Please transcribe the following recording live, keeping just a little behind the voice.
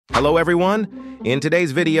Hello everyone! In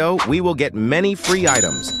today's video, we will get many free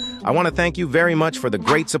items. I want to thank you very much for the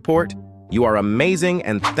great support. You are amazing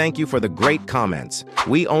and thank you for the great comments.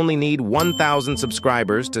 We only need 1,000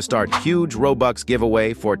 subscribers to start huge Robux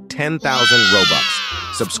giveaway for 10,000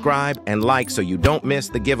 Robux. Subscribe and like so you don't miss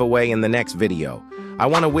the giveaway in the next video. I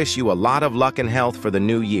want to wish you a lot of luck and health for the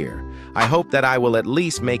new year. I hope that I will at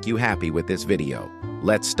least make you happy with this video.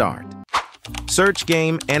 Let's start. Search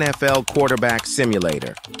game NFL Quarterback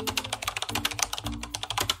Simulator.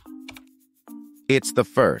 It's the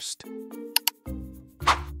first.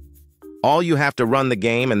 All you have to run the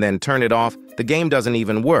game and then turn it off. The game doesn't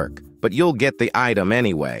even work, but you'll get the item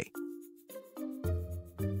anyway.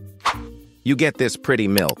 You get this pretty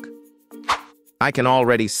milk. I can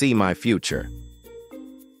already see my future.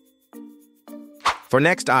 For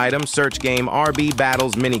next item, search game RB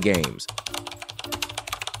Battles Minigames.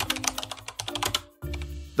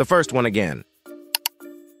 The first one again.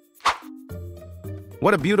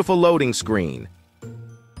 What a beautiful loading screen.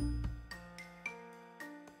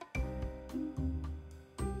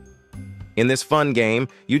 In this fun game,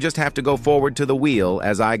 you just have to go forward to the wheel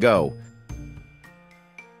as I go.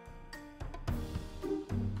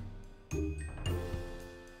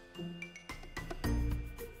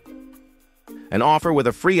 An offer with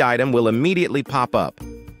a free item will immediately pop up.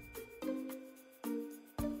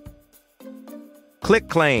 Click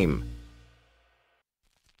Claim.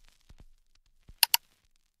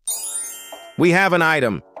 We have an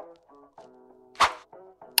item.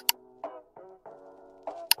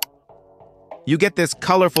 You get this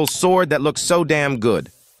colorful sword that looks so damn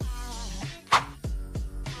good.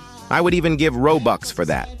 I would even give Robux for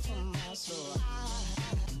that.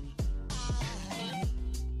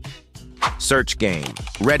 Search game,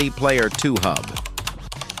 Ready Player 2 Hub.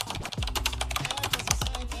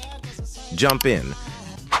 Jump in.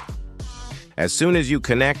 As soon as you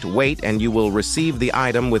connect, wait and you will receive the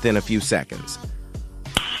item within a few seconds.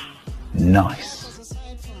 Nice.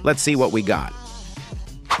 Let's see what we got.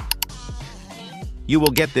 You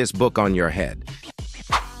will get this book on your head.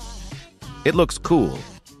 It looks cool.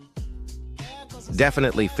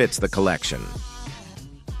 Definitely fits the collection.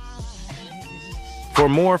 For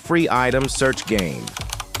more free items, search game,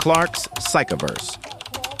 Clark's Psychoverse.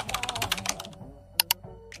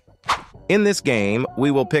 In this game, we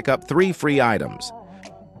will pick up 3 free items.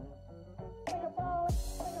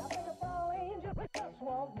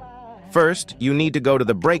 First, you need to go to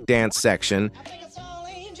the breakdance section.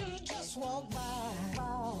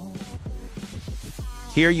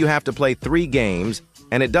 Here you have to play 3 games,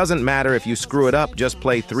 and it doesn't matter if you screw it up, just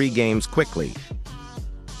play 3 games quickly.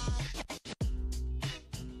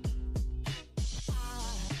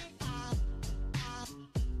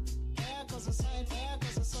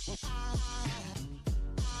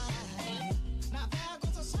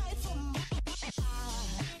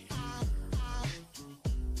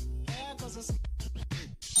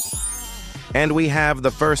 And we have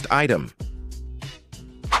the first item.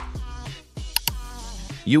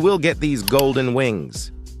 You will get these golden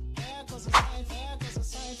wings.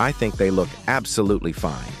 I think they look absolutely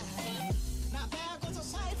fine.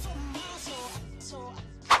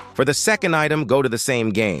 For the second item, go to the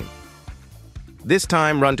same game. This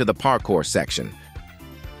time, run to the parkour section.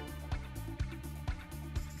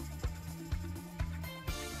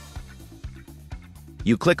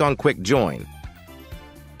 You click on Quick Join.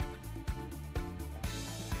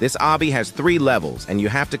 This obby has 3 levels, and you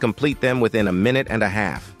have to complete them within a minute and a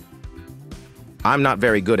half. I'm not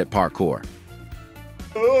very good at parkour.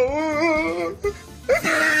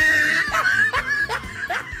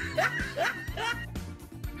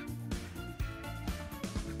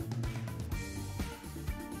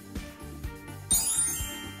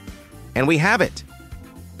 And we have it!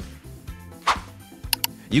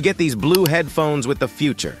 You get these blue headphones with the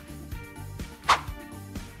future.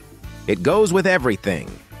 It goes with everything.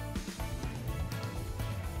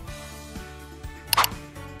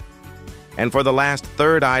 And for the last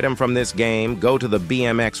third item from this game, go to the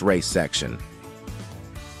BMX race section.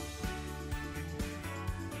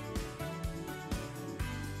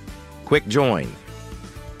 Quick Join.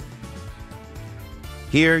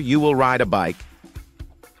 Here you will ride a bike.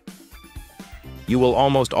 You will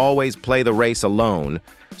almost always play the race alone,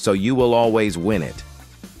 so you will always win it.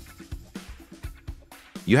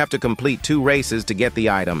 You have to complete 2 races to get the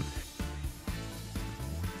item.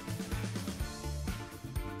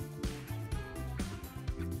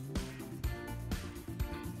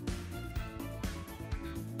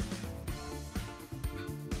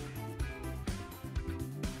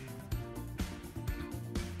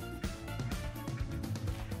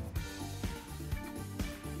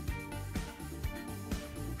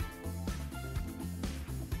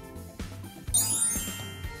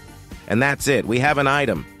 And that's it, we have an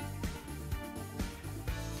item.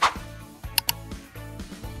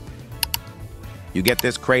 You get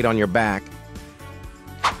this crate on your back.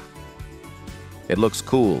 It looks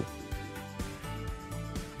cool.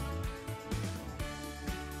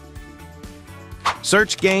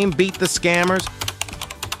 Search game, beat the scammers.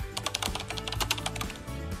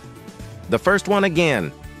 The first one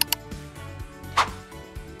again.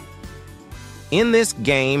 In this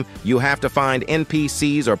game, you have to find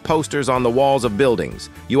NPCs or posters on the walls of buildings.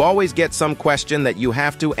 You always get some question that you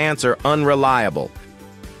have to answer unreliable.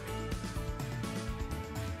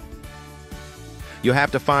 You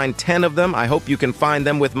have to find 10 of them. I hope you can find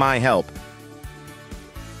them with my help.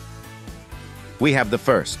 We have the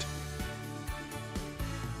first.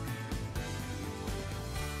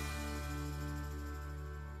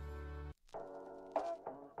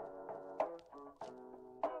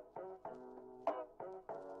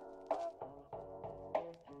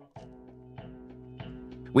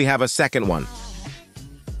 We have a second one.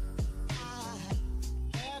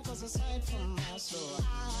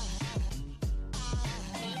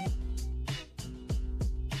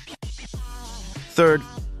 Third.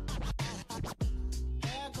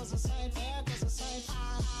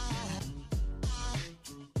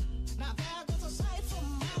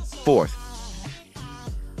 Fourth.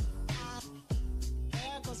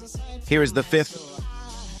 Here is the fifth.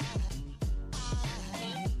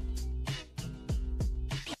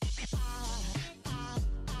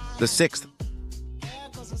 The sixth.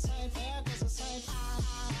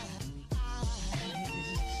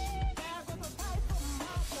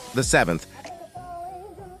 The seventh.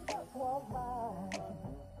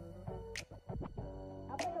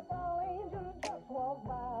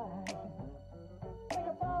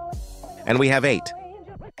 And we have 8.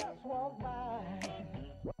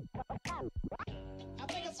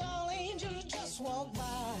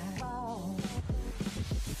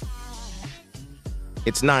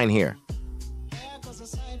 It's 9 here.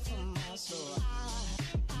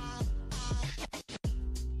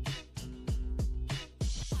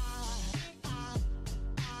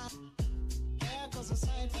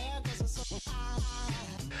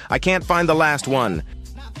 I can't find the last one.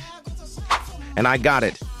 And I got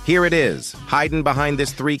it. Here it is, hiding behind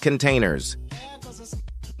this 3 containers.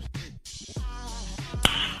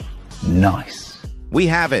 Nice. We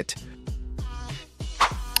have it.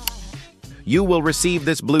 You will receive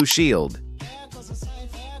this blue shield.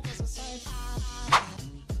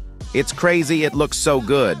 It's crazy, it looks so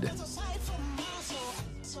good.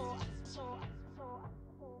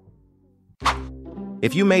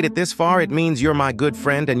 If you made it this far, it means you're my good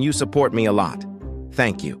friend and you support me a lot.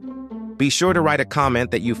 Thank you. Be sure to write a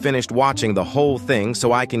comment that you finished watching the whole thing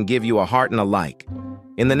so I can give you a heart and a like.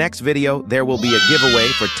 In the next video, there will be a giveaway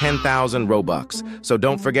for 10,000 Robux, so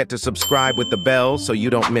don't forget to subscribe with the bell so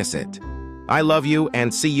you don't miss it. I love you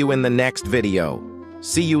and see you in the next video.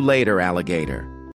 See you later, alligator.